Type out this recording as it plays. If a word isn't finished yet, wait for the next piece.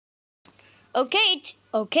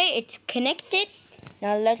It's connected.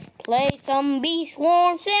 Now let's play some Bee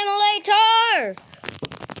Swarm Simulator.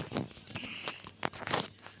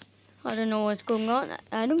 I don't know what's going on.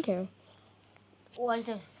 I don't care. Why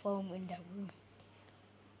there's foam in that room?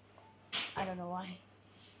 I don't know why.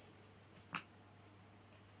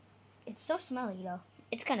 It's so smelly though.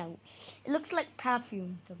 It looks like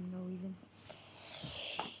perfume for no reason.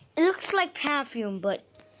 It looks like perfume, but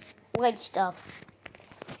white stuff.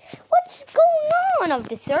 What's going on of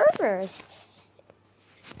the servers?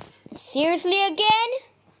 Seriously again?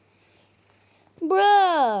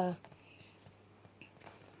 Bruh.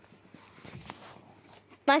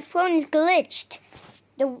 My phone is glitched.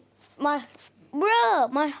 My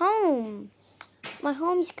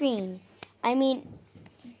home screen. I mean,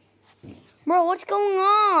 bro, what's going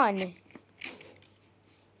on?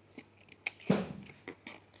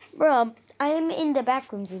 Bro, I am in the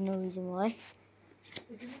back rooms for no reason why.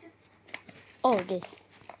 Oh, this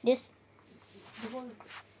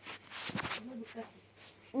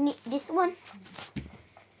one?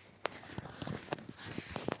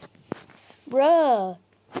 Bruh,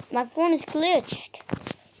 my phone is glitched.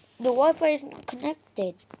 The Wi-Fi is not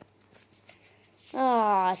connected.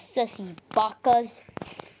 Ah, sussy bakas.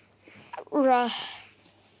 Bruh.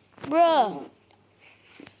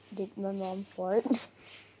 Did my mom fart?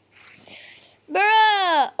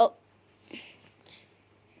 Bruh! Oh.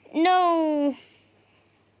 No.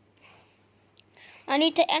 I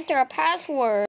need to enter a password.